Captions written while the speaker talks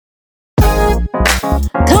Come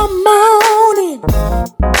on in,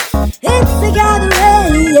 it's the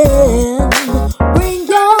gathering. Bring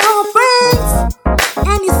your friends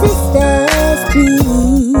and your sisters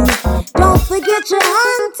too. Don't forget your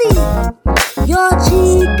auntie, your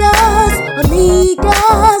chicas,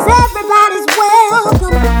 amigas. Everybody's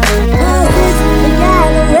welcome, 'cause it's the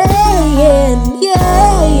gathering. Yeah.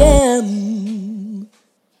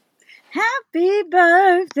 Happy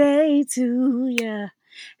birthday to ya.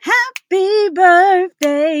 Happy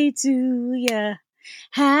birthday to ya.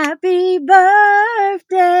 Happy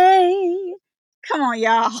birthday. Come on,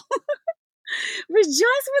 y'all.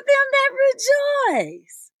 Rejoice with them that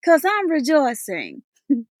rejoice. Because I'm rejoicing.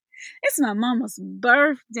 It's my mama's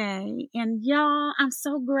birthday. And y'all, I'm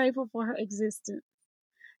so grateful for her existence.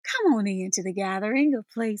 Come on into the gathering, a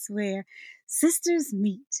place where sisters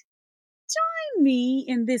meet. Join me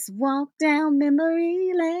in this walk down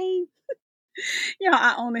memory lane.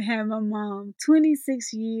 I only had my mom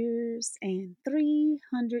 26 years and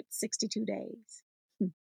 362 days.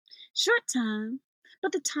 Short time,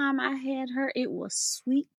 but the time I had her, it was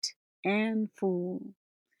sweet and full.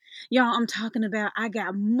 I'm talking about I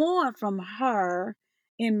got more from her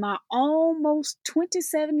in my almost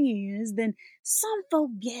 27 years than some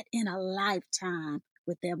folk get in a lifetime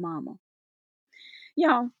with their mama.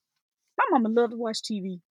 My mama loved to watch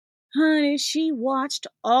TV. Honey, she watched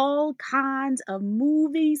all kinds of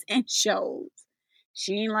movies and shows.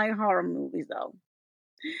 She ain't like horror movies though.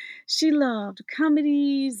 She loved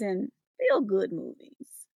comedies and feel good movies.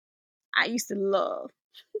 I used to love.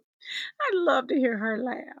 I love to hear her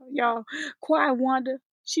laugh. Y'all, Quiet Wanda,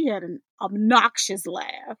 she had an obnoxious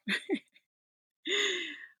laugh.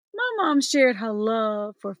 My mom shared her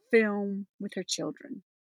love for film with her children.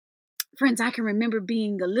 Friends, I can remember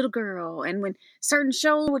being a little girl, and when certain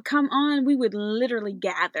shows would come on, we would literally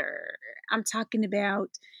gather. I'm talking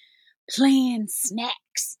about playing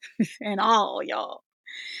snacks and all, y'all.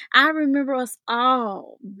 I remember us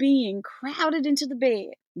all being crowded into the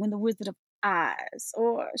bed when the Wizard of Oz,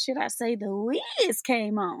 or should I say the Wiz,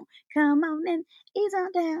 came on. Come on and ease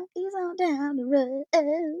on down the road.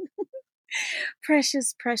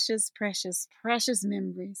 Precious, precious, precious, precious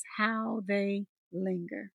memories. How they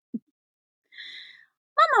linger.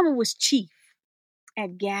 My mama was chief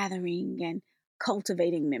at gathering and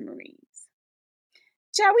cultivating memories.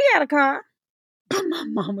 Child, we had a car, but my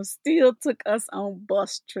mama still took us on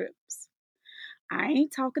bus trips. I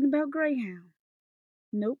ain't talking about Greyhound.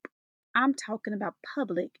 Nope. I'm talking about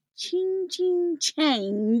public ching ching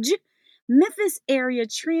change Memphis Area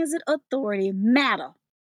Transit Authority MATA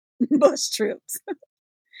bus trips.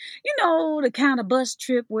 The kind of bus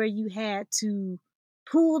trip where you had to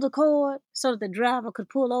pull the cord so that the driver could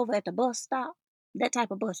pull over at the bus stop. That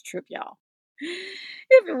type of bus trip, y'all.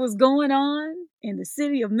 If it was going on in the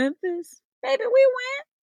city of Memphis, baby, we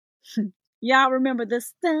went. Y'all remember the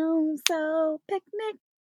Stone Soul Picnic?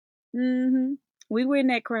 We were in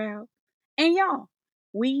that crowd. And y'all,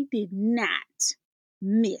 we did not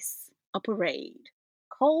miss a parade.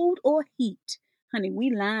 Cold or heat, honey, we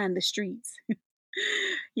lined the streets.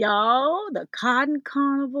 Y'all, the Cotton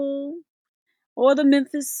Carnival or the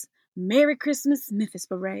Memphis Merry Christmas Memphis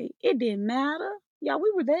Parade. It didn't matter. Y'all, we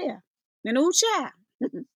were there. And ooh, child.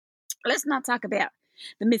 Let's not talk about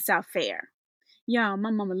the Mid-South Fair. Y'all, my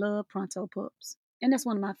mama loved Pronto Pups. And that's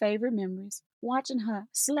one of my favorite memories, watching her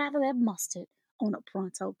slather that mustard on a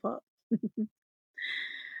Pronto Pup.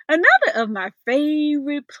 Another of my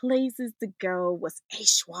favorite places to go was A.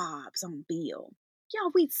 Schwab's on Beale.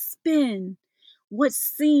 Y'all, we'd spend what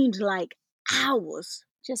seemed like hours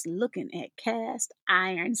just looking at cast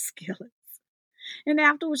iron skillets. And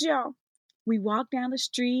afterwards, y'all, we walked down the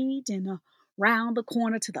street and around the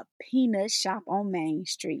corner to the peanut shop on Main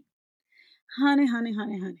Street. Honey, honey,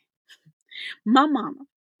 honey, honey. My mama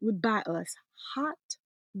would buy us hot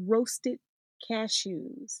roasted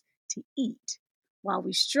cashews to eat while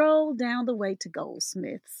we strolled down the way to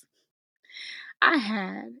Goldsmiths. I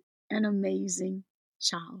had an amazing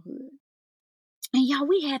childhood. And y'all,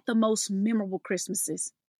 we had the most memorable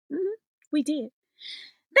Christmases. We did.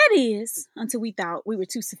 That is, until we thought we were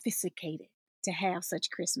too sophisticated to have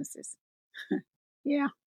such Christmases. Yeah,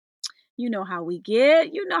 you know how we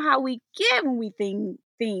get. You know how we get when we think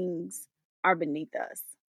things are beneath us.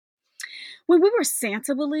 When we were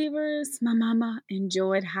Santa believers, my mama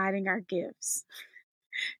enjoyed hiding our gifts.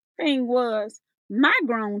 Thing was, my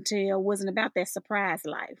grown tail wasn't about that surprise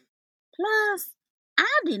life. Plus,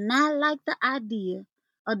 I did not like the idea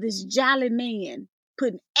of this jolly man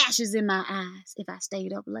putting ashes in my eyes if I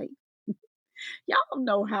stayed up late. Y'all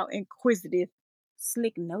know how inquisitive,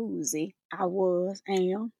 slick nosy I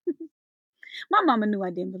am. My mama knew I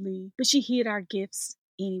didn't believe, but she hid our gifts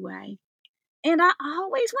anyway. And I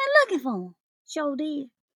always went looking for them. Sure did.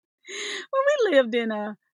 When we lived in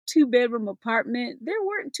a 2-bedroom apartment, there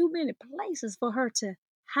weren't too many places for her to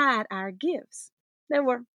hide our gifts. There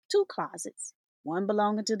were 2 closets, one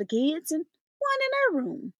belonging to the kids and one in her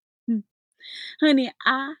room. Honey,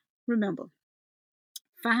 I remember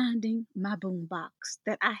finding my boombox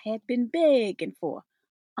that I had been begging for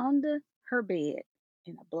under her bed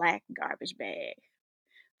in a black garbage bag.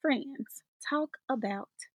 Friends, talk about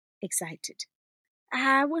excited.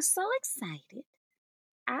 I was so excited,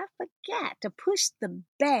 I forgot to push the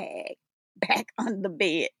bag back on the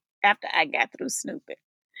bed after I got through snooping.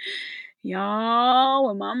 Y'all,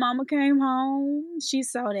 when my mama came home, she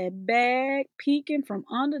saw that bag peeking from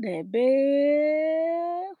under that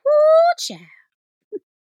bed. Whoo, child.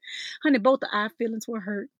 Honey, both of our feelings were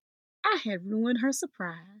hurt. I had ruined her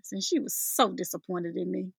surprise, and she was so disappointed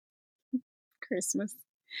in me. Christmas.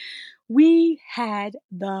 We had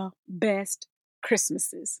the best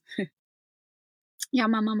Christmases. Yeah,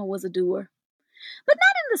 my mama was a doer, but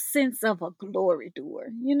not in the sense of a glory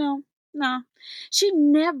doer, you know? No, she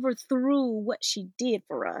never threw what she did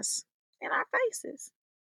for us in our faces.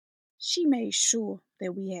 She made sure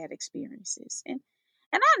that we had experiences. And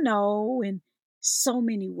I know in so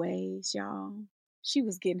many ways, y'all, she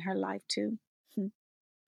was getting her life too.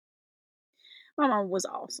 My mama was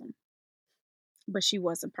awesome, but she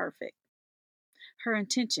wasn't perfect. Her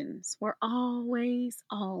intentions were always,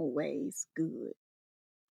 always good.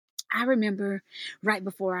 I remember right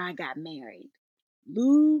before I got married,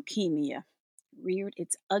 leukemia reared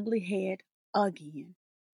its ugly head again.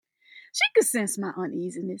 She could sense my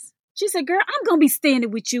uneasiness. She said, "Girl, I'm going to be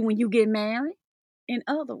standing with you when you get married." In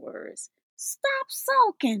other words, stop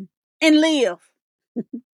sulking and live.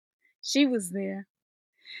 She was there.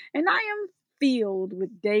 And I am filled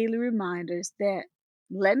with daily reminders that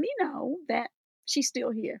let me know that she's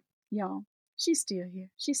still here, y'all. She's still here.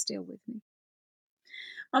 She's still with me.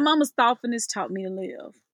 My mama's thoughtfulness taught me to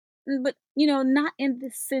live. But, not in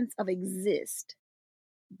the sense of exist,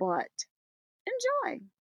 but enjoy.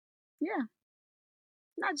 Yeah,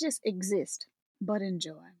 not just exist, but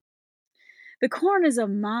enjoy. The corners of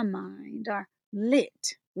my mind are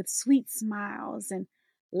lit with sweet smiles and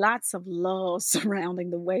lots of love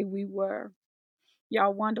surrounding the way we were.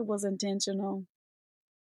 Y'all wonder was intentional.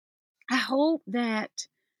 I hope that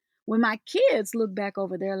when my kids look back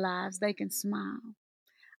over their lives, they can smile.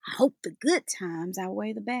 I hope the good times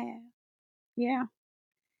outweigh the bad. Yeah,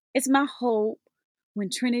 it's my hope when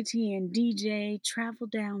Trinity and DJ travel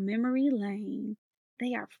down memory lane,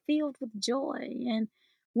 they are filled with joy. And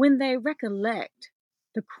when they recollect,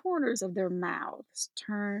 the corners of their mouths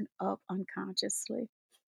turn up unconsciously.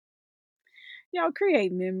 Y'all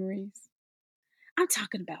create memories. I'm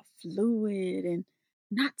talking about fluid and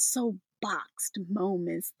not so boxed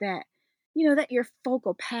moments that your folk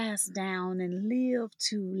will pass down and live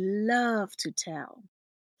to love to tell.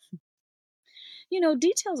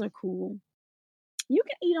 Details are cool. You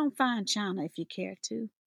can eat on fine china if you care to.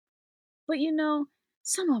 But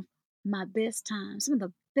some of my best times, some of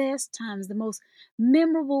the best times, the most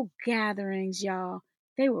memorable gatherings, y'all,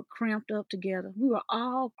 they were cramped up together. We were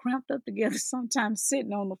all cramped up together, sometimes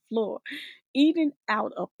sitting on the floor, eating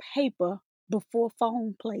out of paper before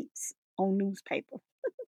foam plates on newspaper.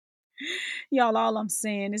 Y'all, all I'm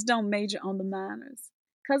saying is don't major on the minors.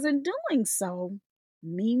 Because in doing so,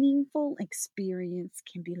 meaningful experience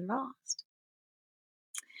can be lost.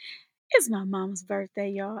 It's my mom's birthday,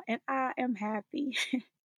 y'all, and I am happy.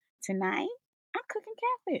 Tonight, I'm cooking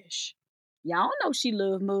catfish. Y'all know she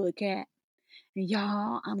loves mud cat. And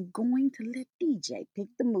y'all, I'm going to let DJ pick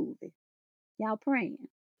the movie. Y'all praying.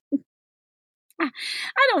 I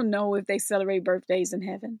don't know if they celebrate birthdays in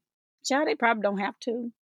heaven. Child, they probably don't have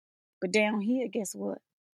to. But down here, guess what?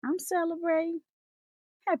 I'm celebrating.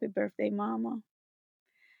 Happy birthday, Mama.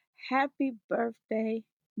 Happy birthday,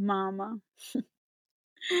 Mama.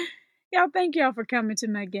 Y'all, thank y'all for coming to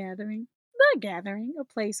my gathering. The gathering, a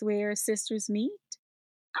place where sisters meet.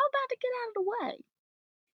 I'm about to get out of the way.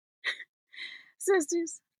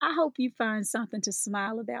 Sisters, I hope you find something to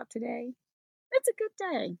smile about today. It's a good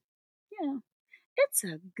day. Yeah, it's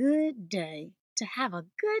a good day to have a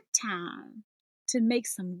good time, to make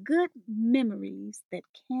some good memories that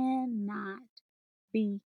cannot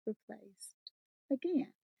be replaced.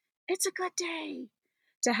 Again, it's a good day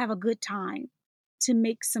to have a good time, to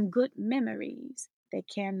make some good memories that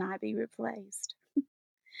cannot be replaced.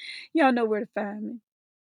 Y'all know where to find me.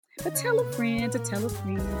 But tell a friend to tell a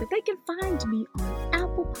friend that they can find me on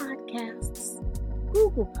Apple Podcasts,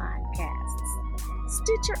 Google Podcasts,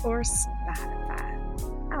 Stitcher, or Spotify.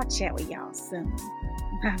 I'll chat with y'all soon.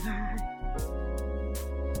 Bye bye.